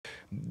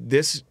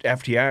this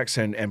FTX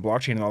and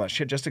blockchain and all that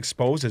shit just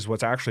exposes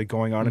what's actually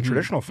going on in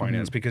traditional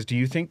finance. Because do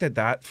you think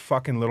that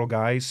fucking little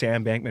guy,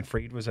 Sam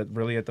Bankman-Fried, was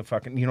really at the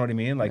fucking, you know what I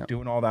mean? Like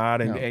doing all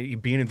that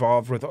and being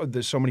involved with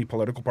there's so many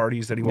political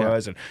parties that he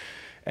was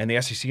and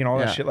the SEC and all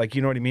that shit. Like,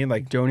 you know what I mean?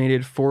 Like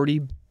donated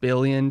 $40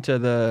 billion to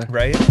the...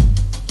 Right?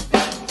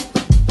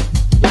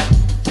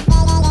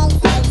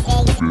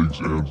 Biggs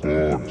and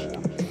Boggs.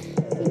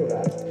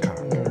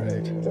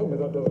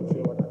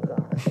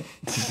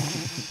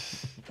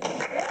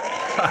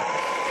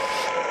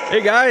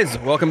 Hey guys,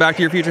 welcome back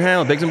to your future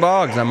handle, Biggs and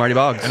Boggs. I'm Marty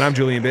Boggs. And I'm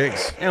Julian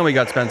Biggs. And we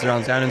got Spencer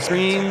on sound and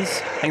screens.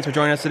 Thanks for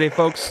joining us today,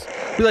 folks.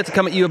 We like to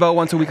come at you about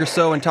once a week or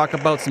so and talk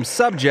about some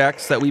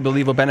subjects that we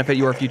believe will benefit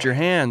your future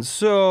hands.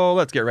 So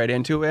let's get right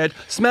into it.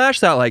 Smash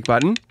that like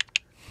button,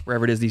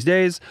 wherever it is these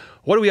days.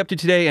 What are we up to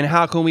today and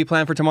how can we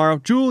plan for tomorrow?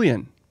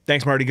 Julian.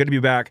 Thanks, Marty. Good to be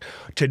back.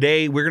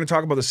 Today, we're going to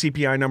talk about the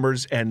CPI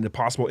numbers and the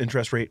possible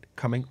interest rate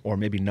coming or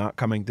maybe not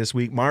coming this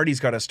week.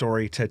 Marty's got a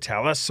story to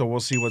tell us, so we'll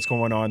see what's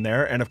going on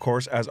there. And of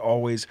course, as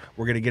always,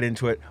 we're going to get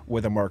into it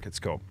with a markets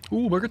go.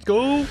 Ooh, markets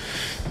go.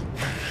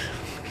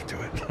 Do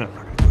it.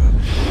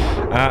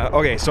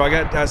 Okay, so I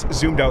got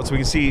zoomed out so we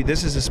can see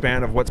this is a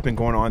span of what's been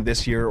going on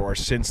this year or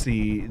since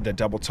the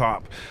double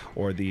top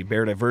or the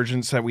bear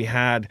divergence that we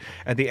had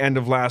at the end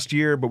of last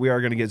year, but we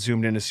are going to get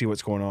zoomed in to see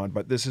what's going on.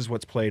 But this is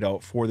what's played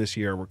out for this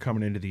year. We're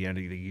coming into the end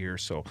of the year,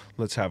 so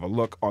let's have a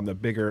look on the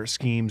bigger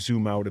scheme,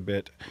 zoom out a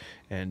bit.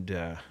 And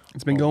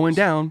it's been going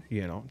down.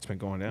 You know, it's been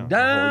going down.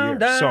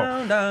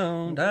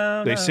 Down,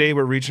 They say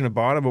we're reaching a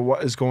bottom, but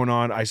what is going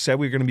on? I said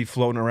we we're going to be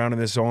floating around in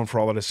this zone for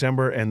all of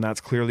December, and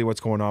that's clearly what's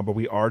going on. But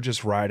we are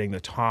just riding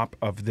the top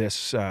of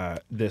this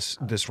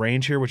this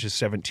range here, which is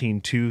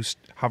 17.2,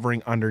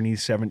 hovering underneath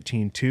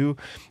 17.2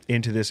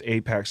 into this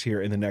apex here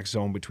in the next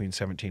zone between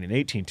 17 and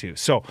 18.2.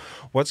 So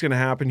what's going to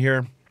happen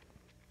here?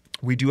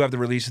 We do have the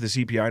release of the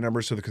CPI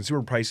numbers, so the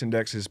Consumer Price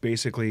Index is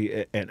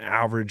basically an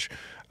average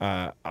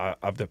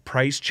of the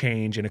price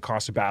change in a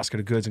cost of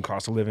basket of goods and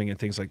cost of living and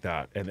things like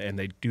that. And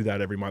they do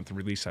that every month and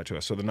release that to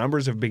us. So the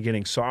numbers have been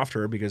getting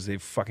softer because they've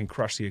fucking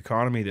crushed the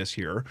economy this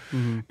year.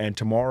 And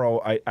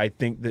tomorrow, I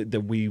think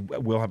that we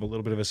will have a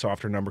little bit of a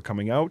softer number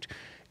coming out.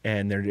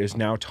 And there is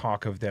now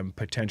talk of them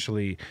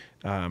potentially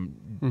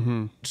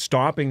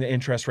stopping the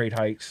interest rate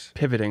hikes.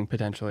 Pivoting,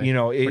 potentially. You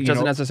know, which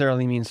doesn't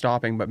necessarily mean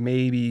stopping, but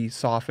maybe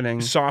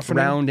softening,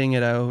 rounding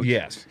it out.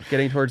 Yes.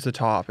 Getting towards the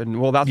top.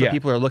 And, well, that's what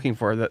people are looking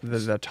for,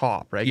 the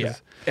top, right? Yeah.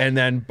 And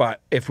then,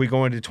 but if we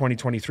go into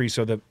 2023,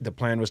 so the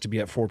plan was to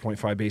be at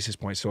 4.5 basis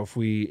points. So if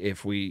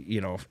we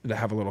you know,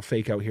 have a little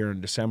fake out here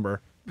in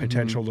December,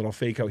 potential little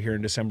fake out here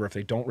in December if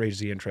they don't raise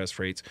the interest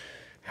rates,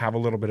 have a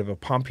little bit of a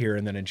pump here,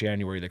 and then in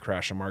January they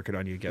crash the market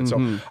on you again.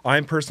 So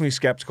I'm personally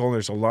skeptical.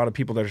 There's a lot of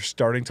people that are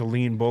starting to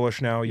lean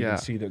bullish now. You can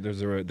see that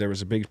there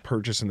was a big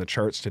purchase in the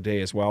charts today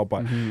as well,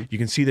 but you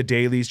can see the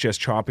dailies just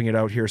chopping it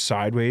out here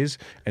sideways,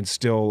 and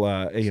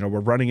still, you know, we're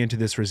running into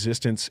this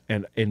resistance,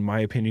 and in my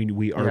opinion,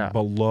 we are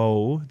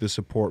below the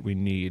support we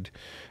need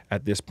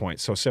at this point.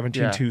 So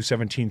 17.2,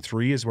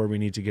 17.3 is where we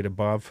need to get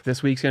above.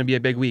 This week's going to be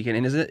a big week,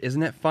 and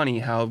isn't it funny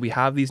how we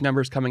have these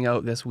numbers coming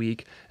out this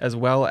week, as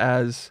well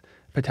as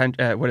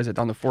what is it,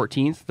 on the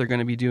 14th they're going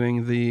to be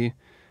doing the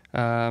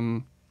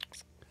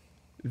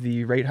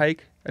rate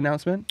hike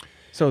announcement.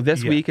 So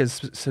this week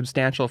is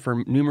substantial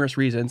for numerous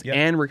reasons,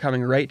 and we're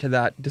coming right to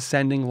that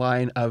descending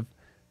line of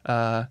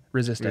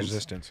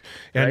resistance.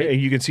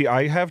 And you can see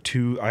I have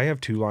two lines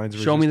of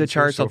resistance. Show me the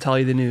charts, here, I'll tell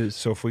you the news.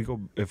 So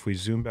if we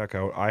zoom back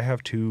out, I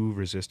have two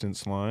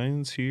resistance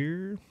lines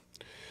here,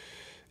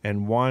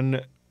 and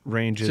one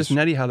ranges. It's just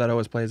nutty how that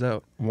always plays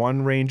out.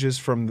 One ranges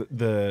from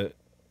the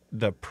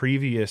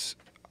previous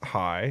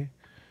high,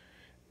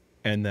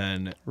 and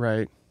then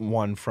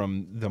one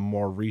from the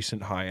more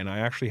recent high, and I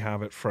actually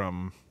have it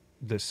from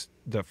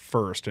the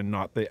first and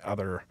not the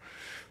other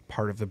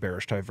part of the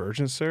bearish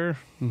divergence there.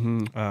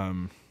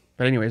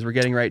 But anyways, we're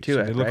getting right to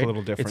it. They look a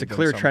little different. It's a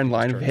clear trend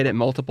line. We've hit it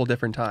multiple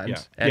different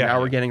times, and now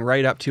we're getting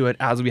right up to it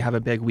as we have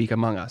a big week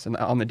among us. And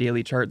on the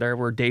daily chart there,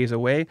 we're days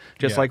away,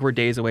 just like we're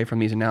days away from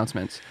these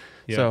announcements.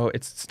 So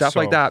it's stuff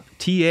like that.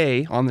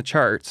 TA on the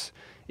charts,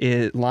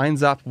 it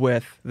lines up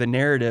with the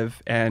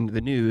narrative and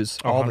the news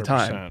all the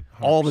time. 100%.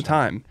 All the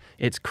time.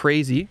 It's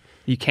crazy.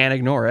 You can't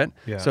ignore it.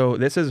 So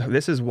this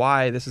is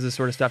why this is the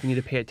sort of stuff you need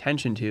to pay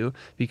attention to,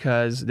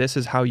 because this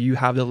is how you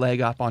have the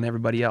leg up on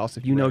everybody else.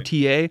 If you know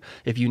TA,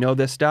 if you know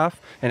this stuff,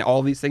 and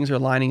all these things are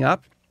lining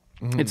up,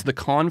 it's the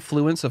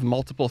confluence of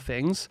multiple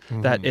things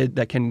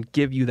that can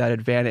give you that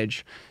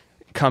advantage.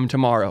 Come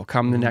tomorrow,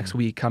 come the next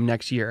week, come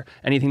next year,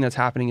 anything that's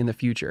happening in the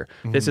future.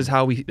 This is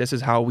how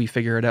we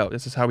figure it out.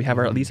 This is how we have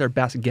at least our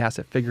best guess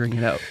at figuring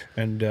it out.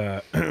 And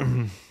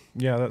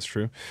yeah, that's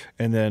true.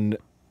 And then,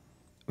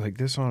 like,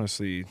 this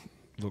honestly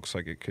looks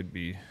like it could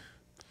be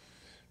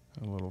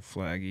a little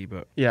flaggy,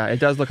 but yeah, it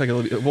does look like a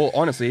little bit. Well,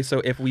 honestly, so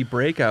if we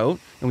break out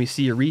and we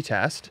see a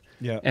retest,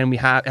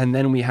 and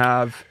then we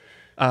have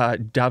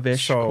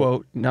dovish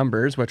quote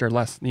numbers, which are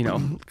less,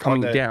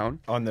 coming down.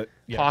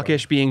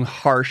 Hawkish being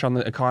harsh on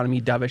the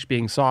economy, dovish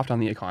being soft on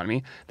the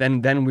economy.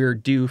 Then we're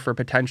due for a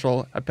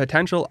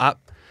potential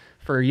up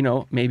for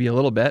maybe a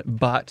little bit,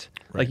 but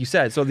like you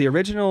said, so the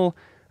original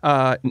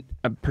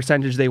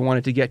percentage they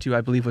wanted to get to,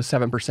 I believe, was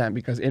 7%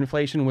 because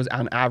inflation was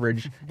on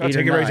average 8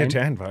 or 9. Raise it to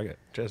 10. Fuck it.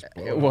 Just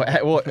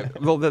well,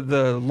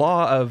 the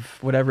law of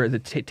whatever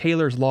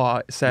Taylor's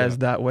law says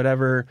that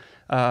whatever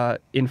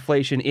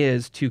inflation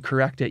is, to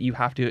correct it, you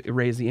have to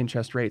raise the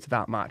interest rates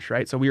that much,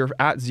 right? So we were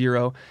at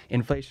 0.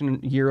 Inflation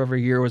year over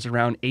year was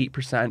around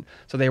 8%.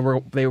 So they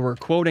were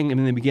quoting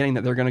in the beginning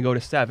that they're going to go to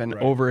 7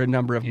 over a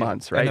number of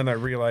months, right? And then they're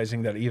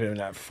realizing that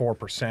even at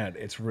 4%,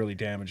 it's really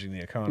damaging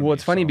the economy. Well,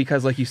 it's funny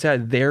because, like you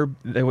said,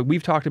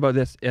 we've talked about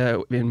this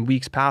in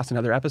weeks past in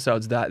other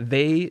episodes that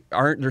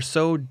they're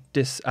so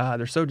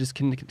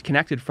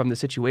disconnected from the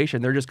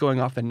situation. They're just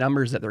going off the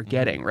numbers that they're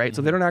getting, right?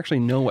 So they don't actually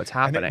know what's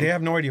happening. They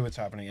have no idea what's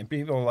happening. And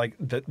people like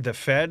the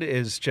Fed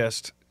is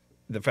just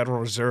the Federal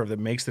Reserve that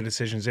makes the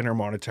decisions in our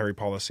monetary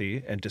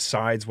policy and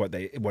decides what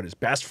is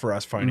best for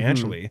us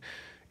financially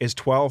is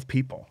 12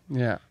 people.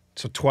 Yeah.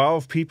 So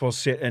 12 people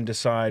sit and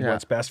decide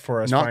what's best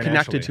for us financially. Not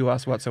connected to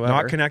us whatsoever.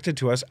 Not connected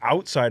to us,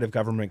 outside of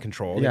government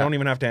control. They don't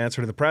even have to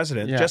answer to the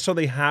president, just so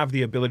they have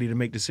the ability to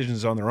make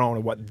decisions on their own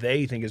and what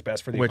they think is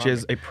best for the economy. Which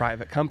is a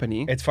private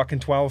company. It's fucking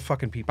 12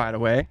 fucking people. By the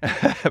way,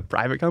 a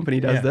private company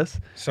does this.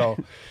 So,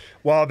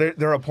 well,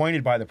 they're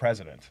appointed by the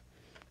president.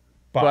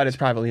 But it's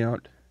privately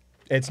owned.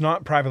 It's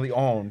not privately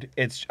owned.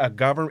 It's a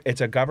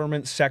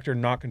government sector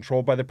not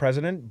controlled by the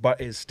president, but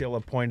is still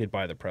appointed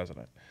by the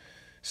president.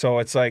 So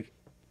it's like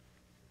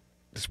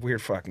this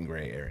weird fucking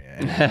gray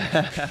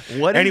area.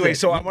 What is it?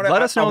 So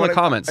let us know in the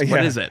comments.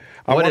 What is it?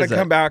 I want to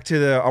come back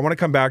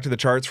to the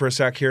charts for a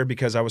sec here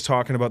because I was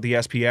talking about the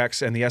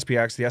SPX and the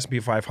S&P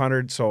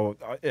 500. So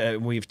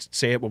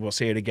we'll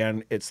say it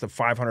again. It's the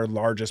 500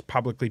 largest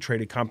publicly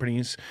traded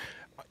companies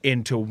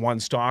into one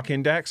stock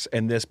index,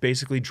 and this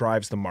basically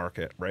drives the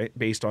market, right,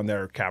 based on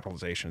their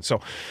capitalization.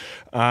 So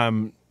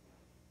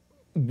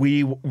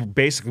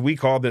we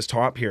call this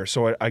top here.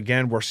 So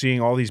again, we're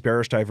seeing all these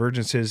bearish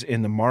divergences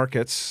in the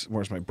markets.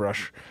 Where's my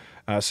brush?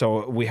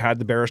 So we had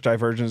the bearish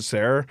divergence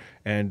there,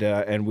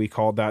 and we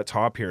called that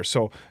top here.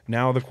 So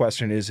now the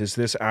question is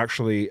this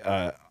actually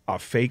a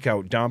fake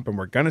out dump, and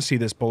we're going to see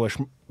this bullish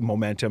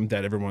momentum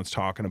that everyone's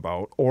talking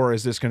about, or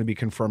is this going to be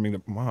confirming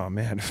that, oh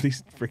man, if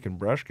these freaking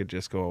brush could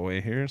just go away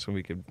here so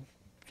we could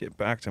get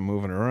back to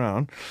moving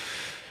around.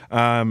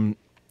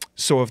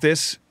 So if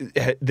this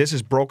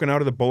is broken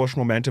out of the bullish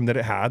momentum that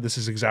it had, this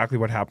is exactly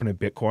what happened in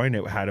Bitcoin.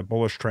 It had a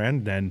bullish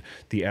trend, then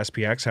the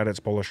SPX had its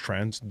bullish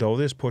trends. Though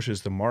this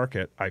pushes the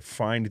market, I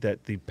find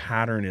that the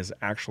pattern is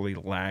actually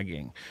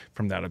lagging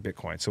from that of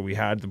Bitcoin. So we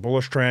had the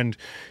bullish trend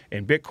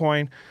in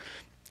Bitcoin,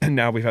 and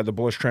now we've had the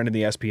bullish trend in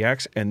the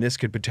SPX, and this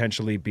could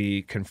potentially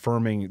be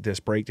confirming this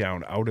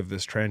breakdown out of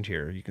this trend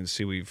here. You can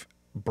see we've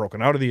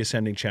broken out of the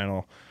ascending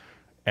channel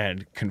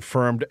and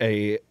confirmed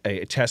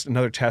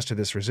another test of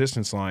this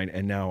resistance line,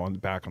 and now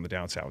back on the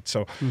downside.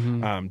 So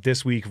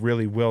this week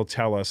really will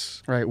tell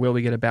us, right? Will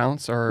we get a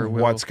bounce, or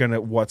what's gonna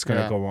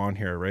go on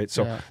here, right?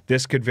 So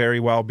this could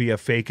very well be a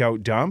fake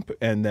out dump,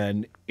 and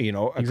then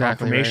a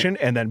confirmation,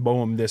 and then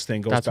boom, this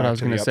thing goes. That's back what I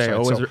was going to say.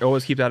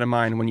 Always keep that in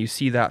mind. When you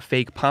see that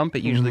fake pump,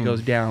 it usually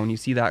goes down. You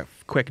see that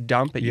quick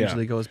dump, it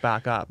usually goes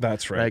back up.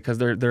 That's right. Because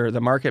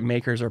the market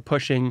makers are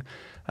pushing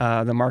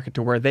the market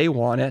to where they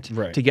want it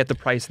to get the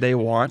price they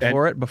want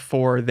for it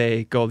before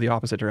they go the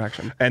opposite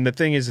direction. And the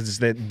thing is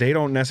that they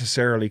don't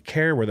necessarily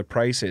care where the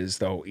price is,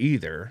 though,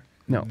 either.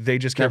 No, they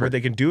just care what they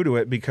can do to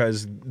it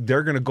because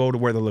they're going to go to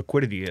where the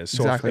liquidity is.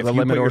 So if you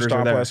put your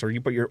stop loss or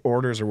you put your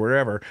orders or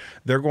wherever,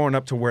 they're going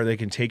up to where they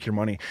can take your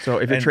money. So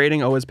if you're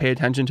trading, always pay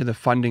attention to the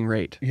funding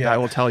rate. That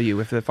will tell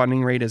you if the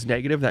funding rate is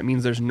negative, that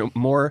means there's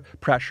more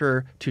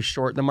pressure to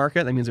short the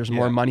market. That means there's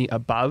more money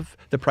above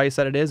the price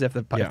that it is. If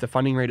the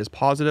funding rate is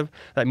positive,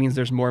 that means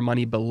there's more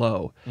money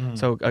below.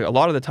 So a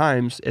lot of the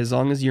times, as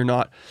long as you're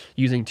not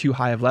using too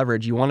high of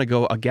leverage, you want to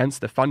go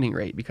against the funding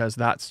rate because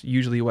that's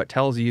usually what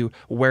tells you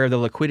where the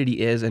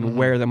liquidity is and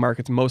where the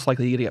market's most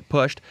likely to get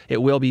pushed.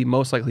 It will be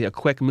most likely a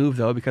quick move,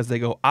 though, because they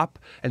go up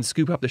and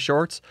scoop up the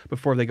shorts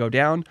before they go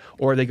down,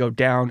 or they go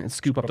down and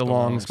scoop up the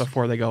longs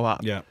before they go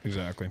up. Yeah,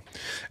 exactly.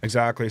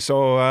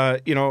 So,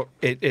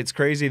 it's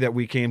crazy that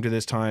we came to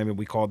this time and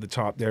we called the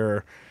top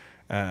there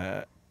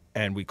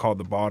and we called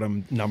the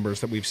bottom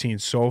numbers that we've seen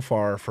so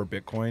far for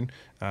Bitcoin.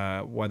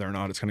 Whether or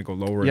not it's going to go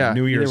lower in the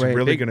New Year is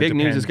really going to depend.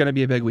 Big news is going to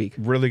be a big week.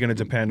 Really going to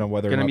depend on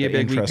whether or not the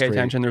interest rate goes up. Going to be a big week. Pay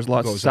attention. There's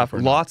lots of stuff.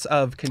 Lots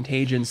of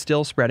contagion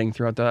still spreading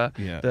throughout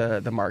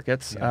the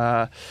markets.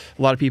 A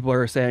lot of people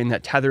are saying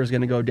that Tether is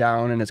going to go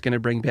down and it's going to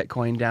bring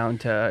Bitcoin down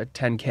to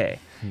 10K.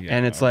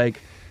 And it's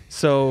like,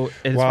 so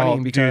it's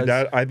funny because...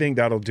 Dude, I think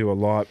that'll do a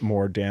lot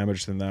more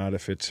damage than that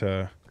if it's...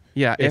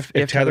 if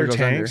Tether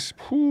tanks,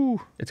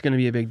 it's going to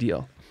be a big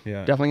deal.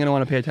 Yeah. Definitely going to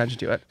want to pay attention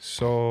to it.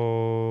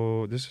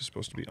 So this is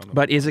supposed to be on the...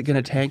 But is it going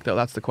to tank, though?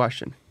 That's the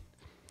question.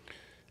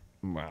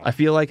 Wow. I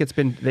feel like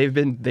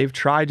they've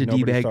tried to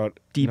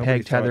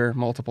depeg Tether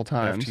multiple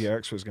times.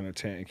 FTX was going to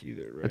tank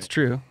either, right? That's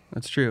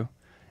true.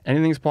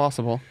 Anything's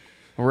possible.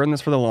 We're in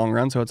this for the long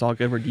run, so it's all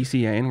good. We're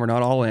DCAing. We're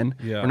not all in.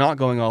 Yeah. We're not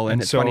going all in.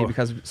 And it's funny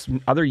because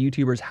other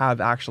YouTubers have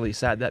actually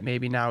said that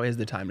maybe now is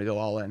the time to go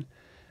all in.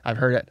 I've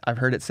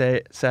heard it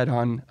said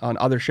on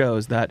other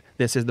shows that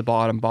this is the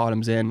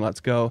bottom's in,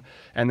 let's go.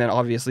 And then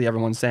obviously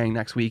everyone's saying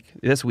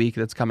this week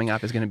that's coming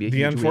up is going to be a huge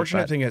week. The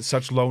unfortunate thing at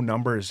such low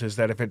numbers is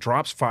that if it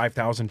drops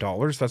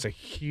 $5,000, that's a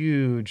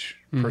huge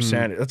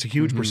percentage. That's a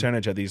huge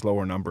percentage at these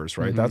lower numbers,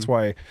 right? That's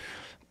why,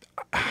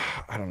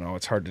 I don't know,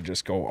 it's hard to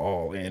just go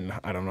all in.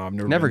 I don't know. I've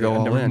never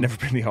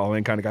been the all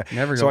in kind of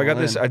guy. So I got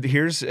this.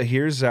 Here's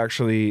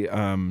actually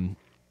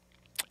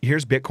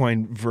here's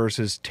Bitcoin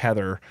versus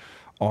Tether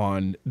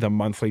on the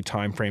monthly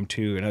time frame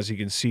too, and as you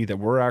can see that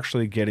we're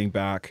actually getting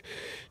back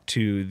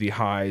to the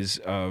highs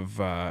of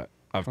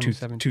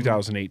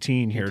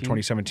 2018 here,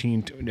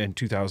 2017 and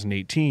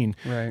 2018,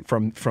 right.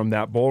 from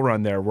that bull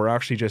run there. We're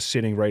actually just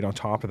sitting right on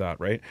top of that,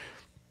 right?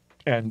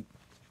 And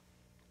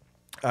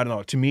I don't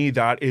know, to me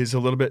that is a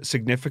little bit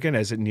significant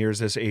as it nears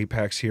this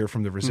apex here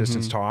from the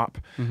resistance top,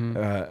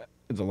 the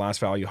last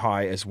value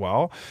high as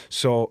well.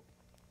 So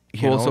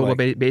what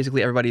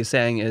basically everybody is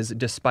saying is,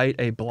 despite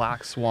a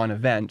black swan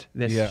event,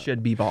 this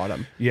should be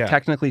bottom. Yeah.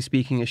 Technically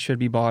speaking, it should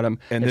be bottom.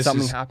 And if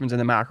something happens in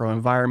the macro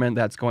environment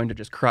that's going to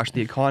just crush the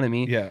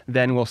economy,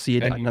 then we'll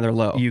see another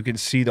low. You can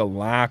see the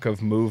lack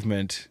of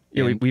movement.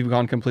 We've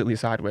gone completely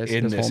sideways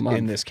in this whole month.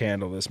 In this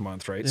candle this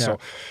month, right? Yeah.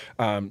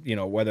 So,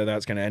 whether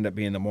that's going to end up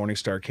being the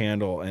Morningstar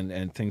candle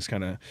and things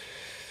kind of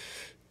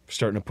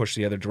starting to push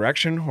the other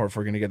direction, or if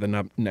we're going to get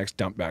the next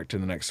dump back to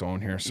the next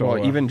zone here.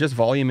 So even just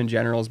volume in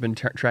general has been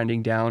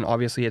trending down.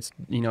 Obviously, it's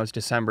it's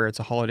December, it's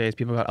a holidays,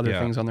 people got other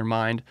things on their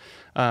mind.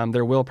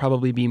 There will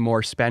probably be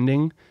more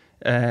spending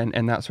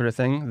and that sort of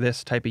thing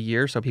this type of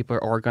year, so people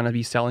are going to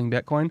be selling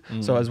Bitcoin.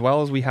 So as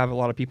well as we have a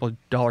lot of people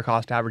dollar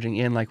cost averaging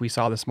in, like we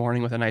saw this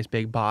morning with a nice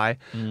big buy,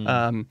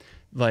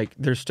 like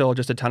there's still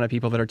just a ton of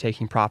people that are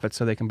taking profits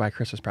so they can buy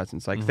Christmas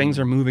presents. Like things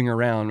are moving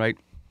around, right?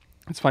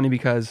 It's funny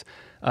because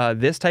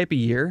this type of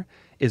year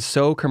is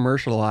so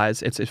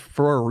commercialized. It's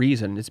for a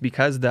reason. It's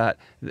because that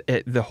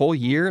the whole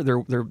year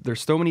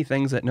there's so many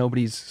things that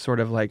nobody's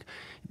sort of like,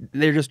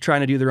 they're just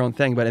trying to do their own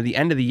thing. But at the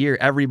end of the year,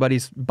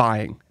 everybody's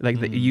buying. Like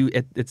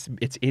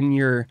it's in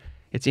your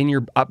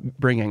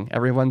upbringing.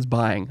 Everyone's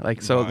buying.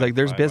 Like so,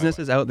 there's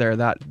businesses out there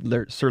that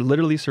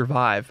literally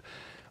survive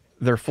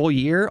their full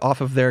year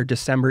off of their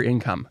December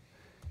income.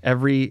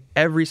 Every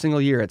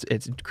single year,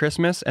 it's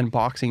Christmas and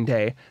Boxing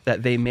Day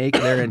that they make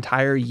their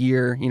entire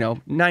year,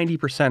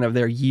 90% of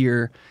their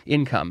year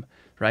income,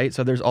 right?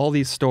 So there's all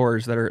these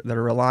stores that are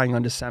relying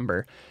on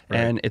December, right.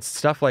 And it's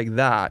stuff like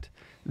that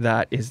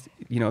is,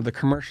 the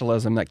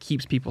commercialism that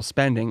keeps people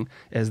spending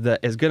is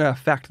going to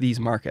affect these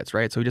markets,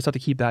 right? So we just have to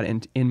keep that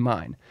in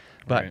mind.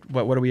 But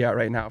what are we at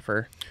right now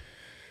for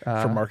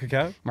market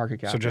cap?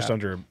 Market cap. So just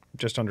under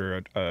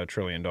 $1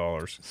 trillion.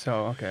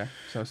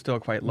 So still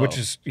quite low. Which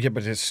is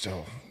but it's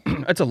still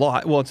it's a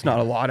lot. Well, it's not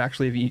a lot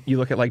actually. If you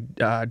look at like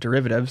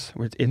derivatives,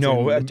 it's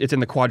in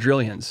the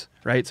quadrillions,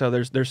 right? So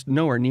there's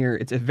nowhere near.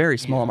 It's a very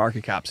small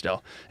market cap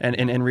still, and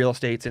in real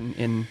estate's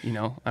in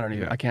I don't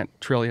even I can't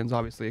trillions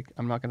obviously.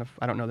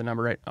 I don't know the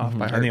number right off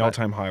by heart. And the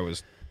all-time high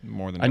was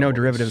more than I know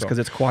derivatives because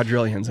it's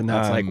quadrillions, and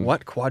that's like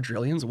what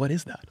quadrillions? What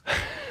is that?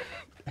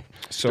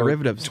 So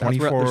derivatives.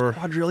 24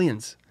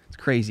 quadrillions.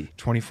 Crazy.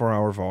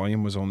 24-hour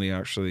volume was only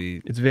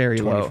actually it's very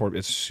 24 low.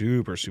 It's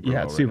super low.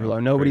 Yeah, it's super low.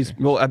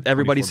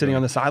 Everybody's sitting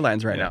on the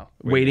sidelines right now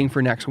waiting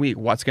for next week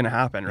what's going to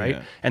happen, right?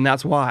 Yeah. And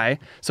that's why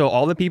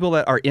all the people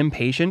that are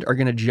impatient are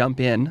going to jump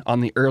in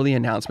on the early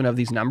announcement of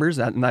these numbers,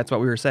 and that's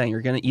what we were saying.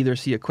 You're going to either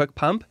see a quick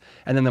pump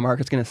and then the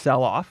market's going to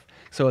sell off.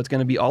 So it's going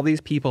to be all these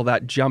people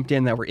that jumped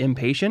in that were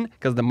impatient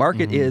because the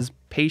market is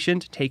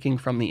patient taking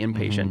from the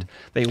impatient.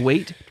 They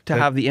wait to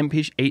have the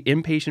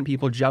impatient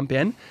people jump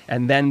in,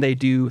 and then they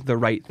do the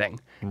right thing.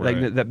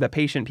 Right. Like the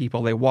patient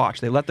people, they watch.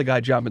 They let the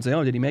guy jump and say,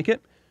 "Oh, did he make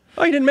it?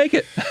 Oh, he didn't make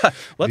it.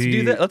 Let's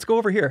do that. Let's go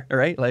over here." All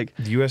right, like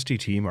the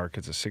USDT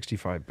market's a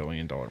 $65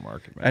 billion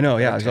market. Man. I know.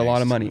 Yeah, there's a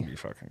lot of money. It's gonna be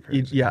fucking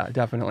crazy. Yeah,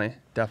 definitely.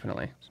 It's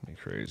gonna be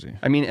crazy.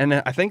 I mean, and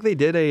I think they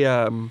did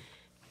a.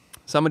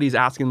 Somebody's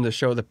asking them to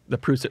show the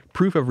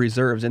proof of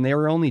reserves, and they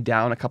were only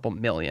down a couple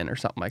million or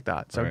something like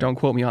that. So don't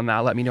quote me on that.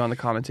 Let me know in the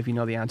comments if you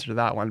know the answer to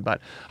that one.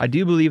 But I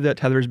do believe that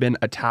Tether's been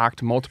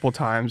attacked multiple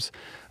times.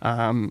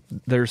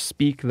 There's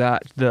speak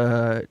that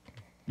the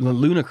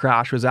Luna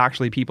crash was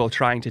actually people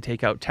trying to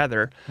take out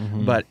Tether,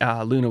 but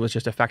Luna was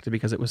just affected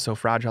because it was so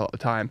fragile at the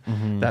time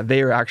that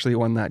they were actually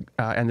one that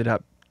ended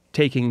up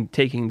taking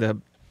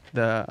the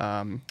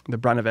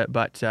brunt of it.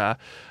 But I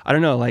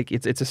don't know, like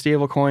it's a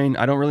stable coin.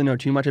 I don't really know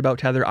too much about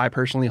Tether. I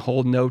personally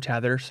hold no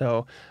Tether,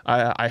 so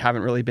I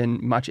haven't really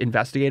been much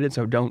investigated,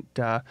 so don't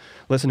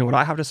listen to what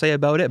I have to say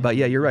about it. But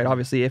yeah, you're right,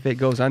 obviously if it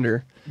goes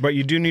under, but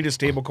you do need a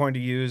stable coin to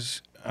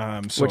use,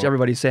 which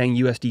everybody's saying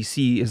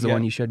USDC is the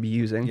one you should be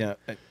using.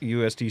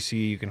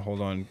 USDC you can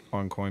hold on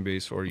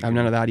Coinbase, or you I have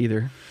none of that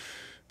either.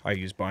 I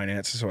use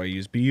Binance, so I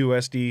use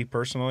BUSD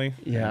personally.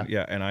 Yeah.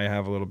 And I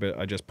have a little bit,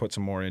 I just put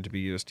some more into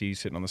BUSD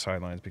sitting on the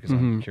sidelines because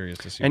I'm curious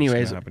to see what's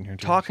going to happen here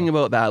too. Talking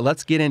about that,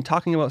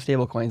 talking about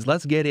stable coins,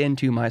 let's get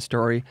into my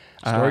story.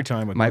 Story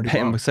time with Marty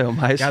Bob.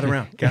 Gather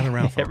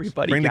around, folks.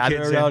 Everybody bring gather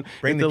the kids around, in.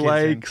 Bring the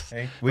likes.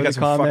 Hey, we got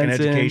some fucking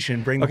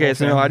education. Bring the okay, whole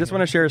so family. I just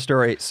want to share a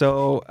story.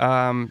 So,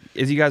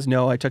 as you guys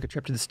know, I took a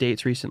trip to the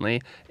States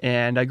recently,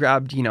 and I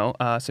grabbed,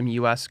 some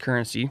U.S.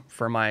 currency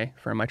for my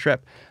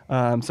trip.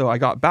 So I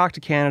got back to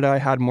Canada. I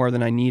had more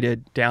than I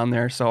needed down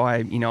there. So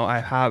I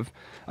have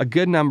a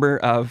good number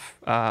of,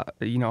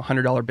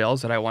 $100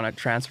 bills that I want to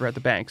transfer at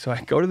the bank. So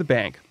I go to the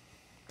bank.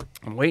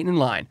 I'm waiting in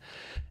line,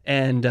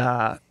 and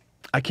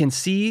I can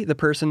see the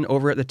person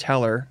over at the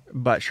teller,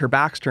 but her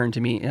back's turned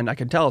to me, and I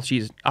can tell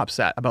she's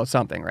upset about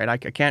something, right? I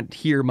can't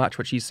hear much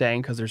what she's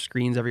saying because there's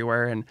screens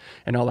everywhere and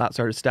all that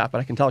sort of stuff,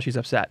 but I can tell she's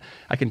upset.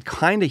 I can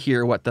kind of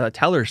hear what the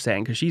teller's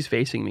saying because she's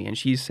facing me, and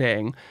she's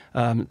saying,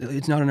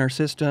 it's not in our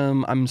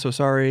system, I'm so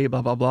sorry,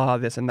 blah, blah, blah,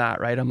 this and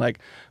that, right? I'm like,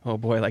 oh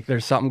boy, like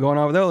there's something going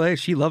on with, oh, hey,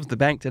 she loves the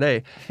bank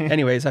today.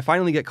 Anyways, I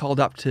finally get called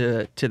up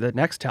to the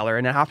next teller,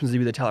 and it happens to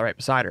be the teller right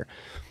beside her.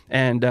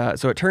 And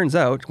so it turns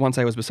out, once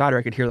I was beside her,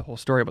 I could hear the whole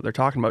story, what they're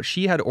talking about.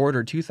 She had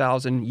ordered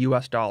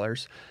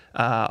 $2,000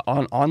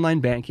 on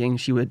online banking.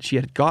 She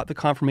had got the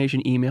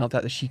confirmation email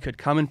that she could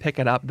come and pick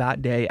it up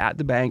that day at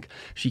the bank.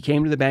 She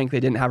came to the bank.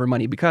 They didn't have her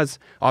money because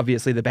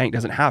obviously the bank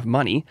doesn't have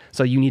money.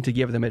 So you need to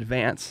give them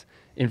advance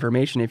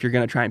information if you're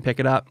going to try and pick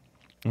it up.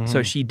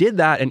 So she did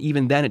that, and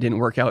even then it didn't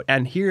work out.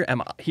 And here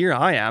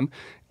I am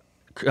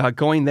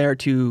going there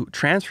to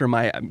transfer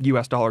my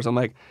US dollars. I'm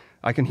like,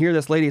 I can hear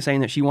this lady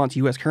saying that she wants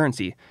U.S.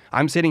 currency.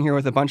 I'm sitting here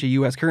with a bunch of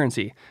U.S.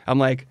 currency. I'm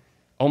like,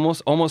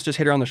 almost just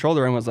hit her on the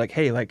shoulder and was like,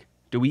 hey, like,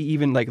 do we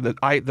even, like, the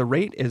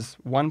rate is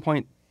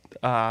 1.331.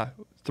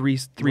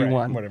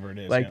 Right, whatever it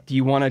is. Like, do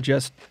you want to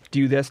just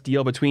do this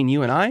deal between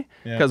you and I?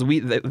 Because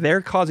they're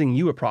causing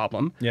you a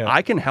problem. Yeah.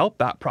 I can help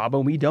that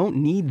problem. We don't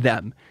need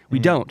them. We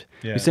don't.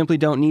 Yeah. We simply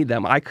don't need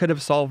them. I could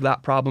have solved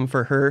that problem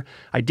for her.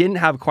 I didn't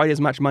have quite as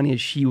much money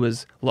as she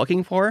was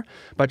looking for,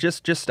 but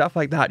just stuff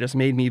like that just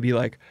made me be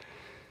like,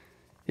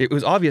 it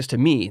was obvious to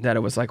me that it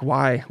was like,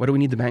 why? What do we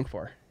need the bank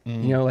for?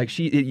 Like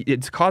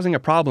it's causing a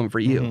problem for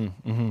you.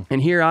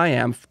 And here I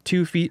am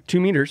 2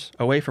 meters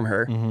away from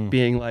her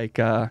being like,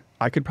 I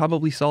could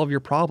probably solve your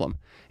problem.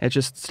 It's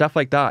just stuff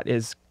like that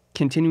is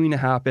continuing to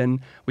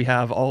happen. We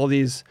have all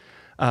these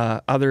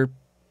other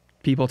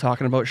people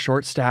talking about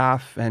short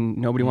staff and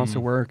nobody wants to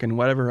work and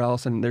whatever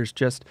else. And there's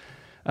just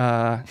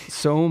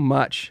so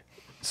much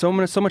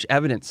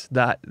evidence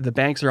that the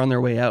banks are on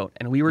their way out.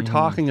 And we were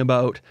talking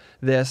about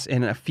this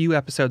in a few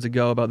episodes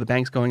ago about the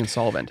banks going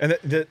insolvent.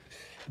 And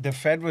the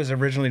Fed was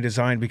originally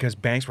designed because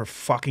banks were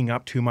fucking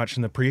up too much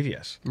in the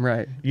previous.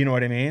 Right. You know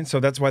what I mean? So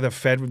that's why the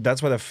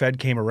Fed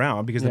came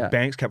around, because the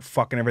banks kept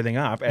fucking everything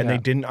up, and they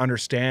didn't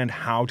understand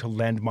how to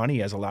lend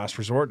money as a last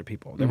resort to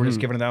people. They were just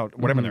giving it out,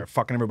 whatever. They're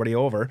fucking everybody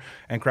over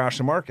and crash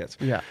the markets.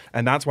 Yeah.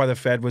 And that's why the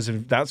Fed was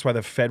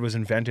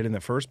invented in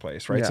the first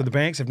place, right? Yeah. So the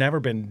banks have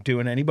never been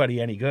doing anybody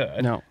any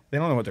good. No. They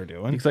don't know what they're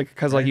doing.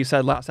 Because like you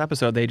said last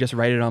episode, they just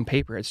write it on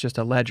paper. It's just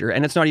a ledger,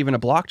 and it's not even a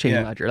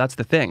blockchain ledger. That's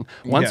the thing.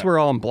 Once we're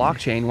all in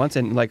blockchain, once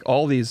in like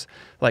all these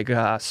like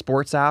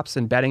sports apps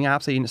and betting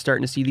apps that you're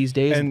starting to see these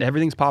days, and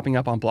everything's popping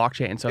up on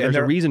blockchain. So there's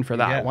a reason for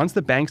that. Yeah. Once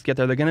the banks get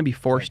there, they're going to be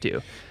forced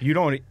to. You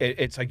don't.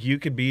 It's like you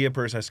could be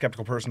a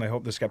skeptical person. I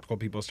hope the skeptical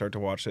people start to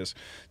watch this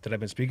that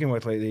I've been speaking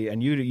with lately.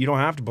 And you don't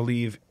have to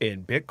believe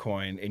in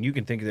Bitcoin, and you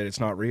can think that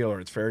it's not real or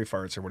it's fairy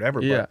farts or whatever.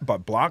 Yeah.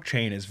 But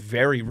blockchain is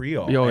very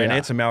real, and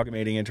it's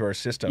amalgamating into our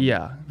system.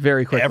 Yeah,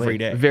 very quickly. Every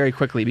day. Very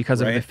quickly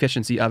because of the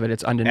efficiency of it.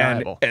 It's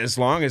undeniable. And as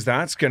long as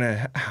that's going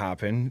to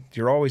happen,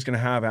 you're always going to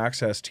have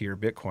access to your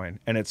Bitcoin.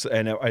 And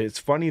it's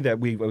funny that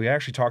we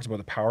actually talked about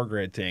the power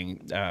grid thing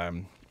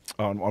on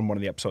one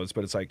of the episodes,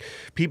 but it's like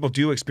people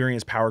do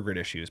experience power grid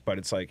issues, but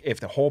it's like if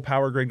the whole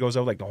power grid goes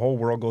out, like the whole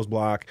world goes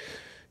black,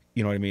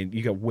 you know what I mean?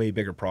 You got way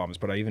bigger problems.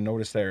 But I even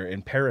noticed there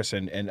in Paris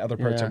and other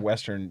parts of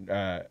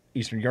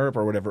Eastern Europe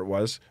or whatever it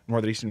was,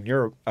 Northeastern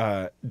Europe,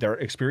 they're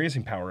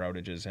experiencing power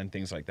outages and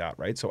things like that,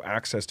 right? So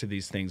access to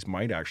these things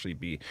might actually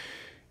be,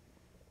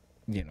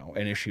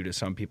 an issue to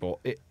some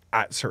people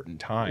at certain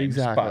times.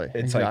 Exactly. But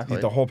it's like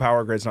the whole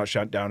power grid's not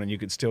shut down, and you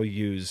could still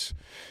use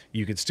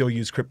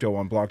crypto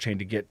on blockchain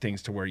to get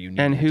things to where you need.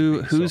 And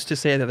who's to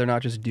say that they're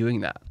not just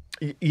doing that?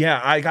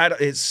 Yeah,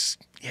 exactly.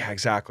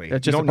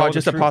 It's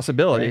just a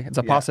possibility. Right? It's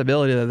a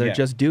possibility that they're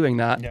just doing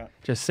that. Yeah.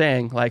 Just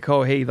saying like,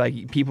 oh, hey,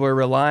 like people are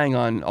relying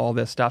on all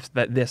this stuff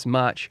this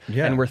much,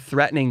 and we're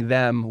threatening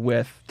them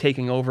with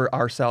taking over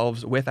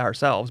ourselves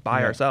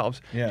by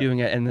ourselves, doing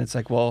it. And it's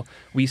like, well,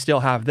 we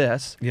still have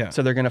this,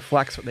 so they're going to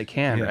flex what they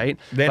can, right?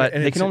 But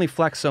they can only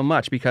flex so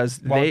much because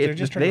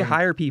they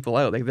hire people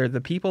out. Like they're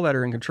the people that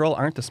are in control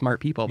aren't the smart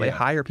people. They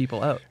hire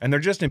people out, and they're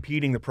just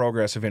impeding the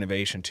progress of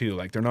innovation too.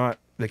 Like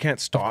they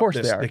can't stop. Of course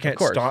this. They can't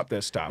stop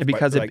this stuff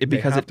because they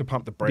have to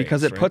pump the brakes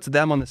because it puts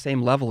them on the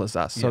same level as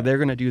us. So they're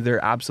going to do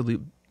their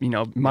absolute,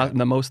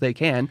 the most they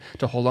can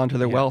to hold on to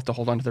their wealth, to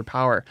hold on to their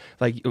power.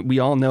 Like we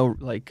all know,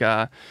 like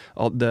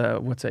all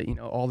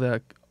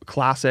the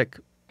classic,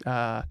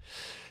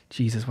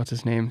 Jesus, what's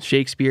his name?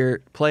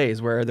 Shakespeare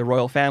plays where the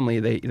royal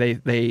family,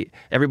 they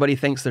everybody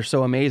thinks they're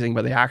so amazing,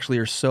 but they actually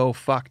are so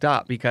fucked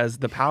up because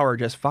the power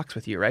just fucks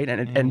with you, right?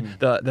 And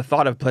the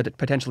thought of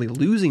potentially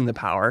losing the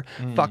power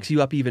fucks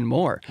you up even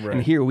more. Right.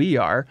 And here we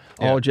are,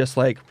 all just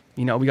like,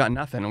 you know, we got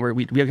nothing.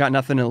 We've got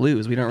nothing to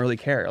lose. We don't really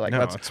care. Like,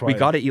 we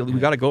got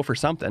to go for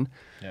something.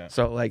 Yeah.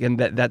 So like, and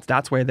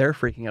that's why they're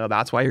freaking out.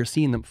 That's why you're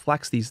seeing them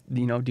flex these,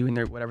 you know, doing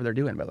their whatever they're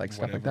doing, but like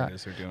stuff like that,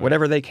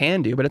 whatever they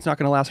can do. But it's not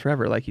going to last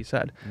forever, like you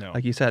said. No.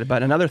 Like you said.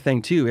 But another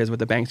thing too is with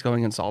the banks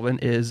going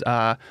insolvent is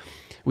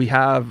we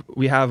have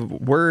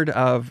word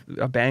of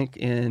a bank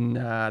in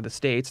the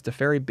States. It's a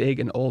very big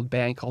and old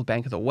bank called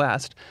Bank of the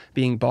West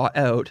being bought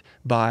out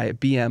by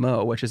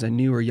BMO, which is a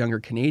newer,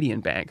 younger Canadian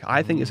bank.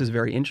 I think this is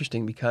very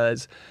interesting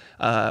because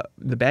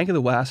the Bank of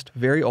the West,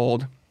 very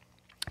old,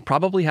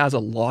 probably has a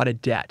lot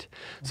of debt.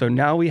 So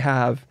now we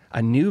have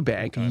a new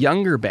bank,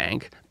 younger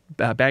bank,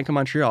 Bank of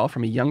Montreal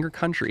from a younger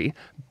country,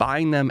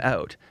 buying them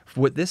out.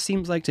 What this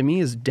seems like to me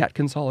is debt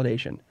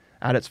consolidation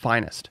at its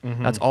finest.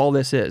 That's all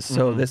this is.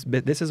 So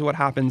this is what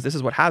happens. This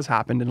is what has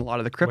happened in a lot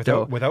of the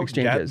crypto without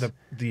exchanges. Debt,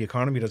 the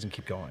economy doesn't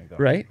keep going, though.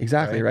 Right?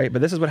 Exactly. Right.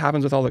 But this is what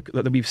happens with all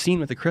that we've seen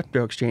with the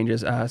crypto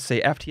exchanges.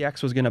 Say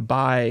FTX was going to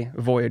buy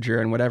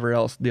Voyager and whatever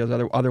else those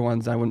other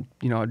ones. I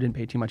didn't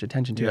pay too much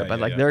attention to it.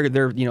 But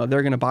they're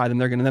going to buy them.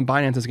 Then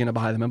Binance is going to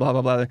buy them and blah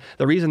blah blah.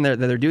 The reason that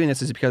they're doing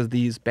this is because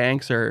these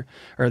banks or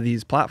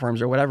these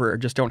platforms or whatever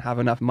just don't have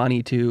enough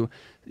money to.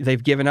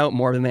 They've given out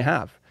more than they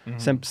have.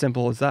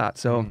 Simple as that.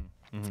 So.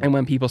 And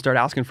when people start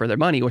asking for their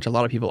money, which a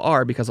lot of people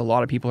are, because a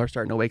lot of people are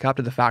starting to wake up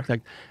to the fact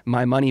that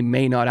my money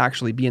may not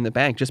actually be in the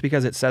bank. Just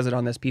because it says it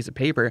on this piece of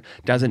paper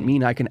doesn't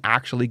mean I can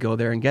actually go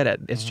there and get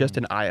it. It's just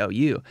an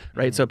IOU,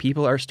 right? So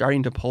people are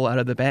starting to pull out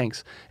of the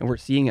banks, and we're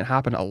seeing it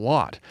happen a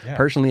lot. Yeah.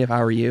 Personally, if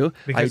I were you,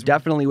 I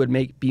definitely would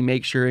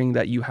make sure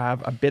that you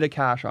have a bit of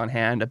cash on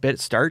hand,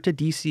 start to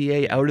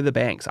DCA out of the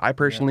banks. I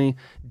personally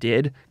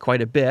did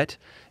quite a bit,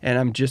 and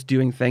I'm just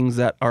doing things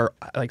that are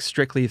like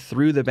strictly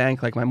through the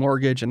bank, like my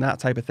mortgage and that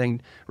type of thing,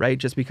 right?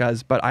 Just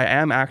because, but I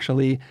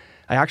actually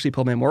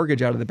pulled my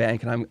mortgage out of the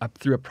bank, and I'm up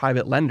through a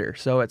private lender.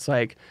 So it's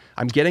like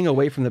I'm getting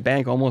away from the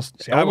bank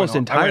almost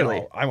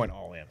entirely. I went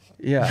all in.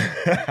 Yeah,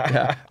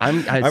 yeah.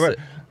 I went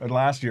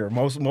last year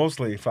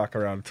mostly fuck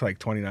around to like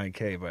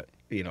 29K, but.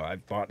 You know,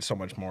 I've bought so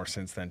much more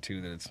since then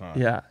too that it's not.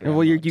 Yeah,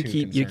 well, you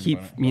keep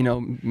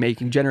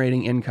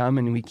generating income,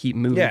 and we keep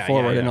moving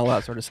forward and all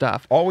that sort of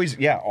stuff. Always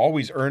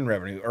earn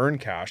revenue, earn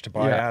cash to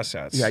buy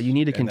assets. Yeah, you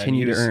need to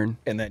continue to earn,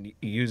 and then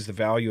use the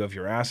value of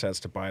your assets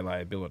to buy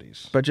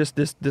liabilities. But just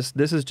this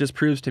just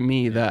proves to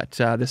me that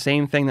the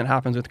same thing that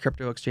happens with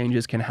crypto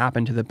exchanges can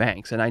happen to the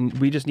banks, and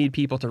we just need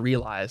people to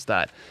realize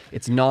that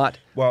it's not.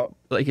 Well,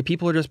 like if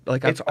people are just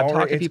like I've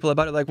talked to people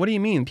about it, like, what do you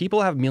mean?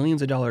 People have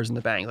millions of dollars in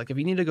the bank. Like if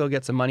you need to go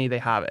get some money,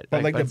 they have it.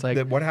 But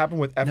what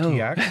happened with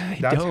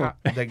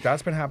FTX?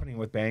 That's been happening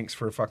with banks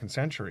for a fucking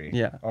century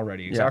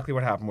already. Exactly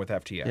what happened with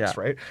FTX,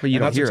 right? But you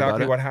don't hear about it. That's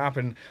exactly what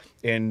happened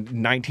in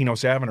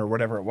 1907 or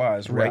whatever it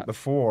was, right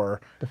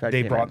before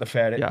they brought the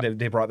Fed.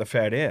 They brought the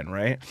Fed in,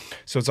 right?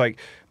 So it's like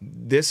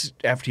this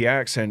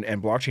FTX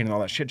and blockchain and all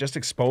that shit just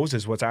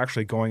exposes what's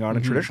actually going on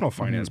in traditional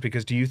finance.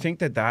 Because do you think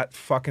that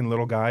fucking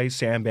little guy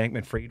Sam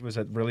Bankman-Fried was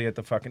really at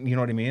the fucking, you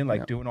know what I mean,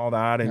 like doing all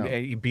that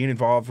and being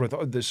involved with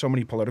there's so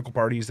many political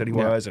parties that he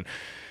was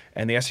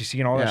and the SEC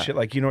and all that shit,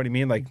 like, you know what I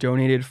mean, like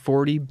donated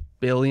 $40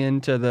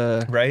 billion to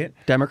the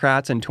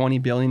Democrats and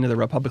 $20 billion to the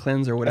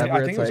Republicans or whatever.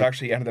 I think it was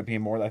actually ended up being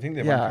more. I think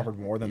they covered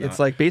more than that. It's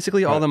like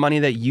basically all the money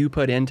that you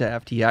put into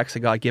FTX that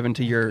got given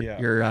to your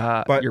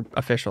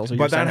officials or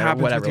your senator,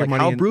 happens whatever. With your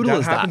money. How brutal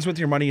is that? Happens with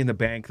your money in the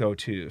bank though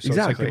too. So exactly.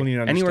 It's like people need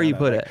to understand anywhere you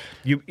put it.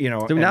 You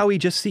know. So now we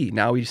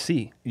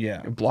see.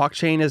 Yeah.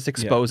 Blockchain is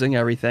exposing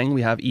everything.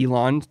 We have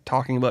Elon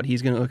talking about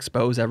he's going to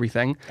expose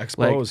everything.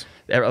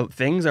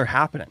 Things are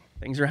happening.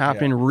 Things are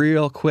happening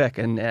real quick,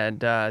 and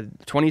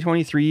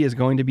 2023 is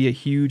going to be a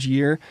huge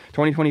year.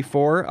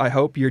 2024, I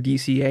hope your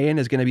DCAing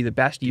is going to be the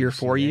best year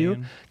for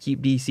you.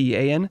 Keep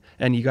DCAing.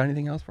 And you got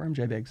anything else for him,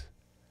 J Biggs?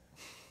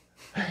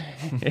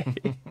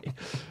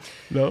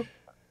 No?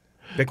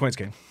 Bitcoin's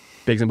game.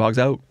 Biggs and Boggs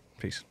out.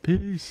 Peace.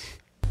 Peace.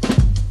 Biggs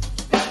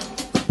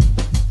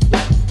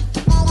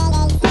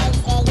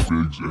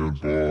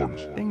and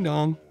Boggs. Ding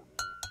dong.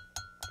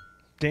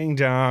 Ding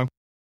dong.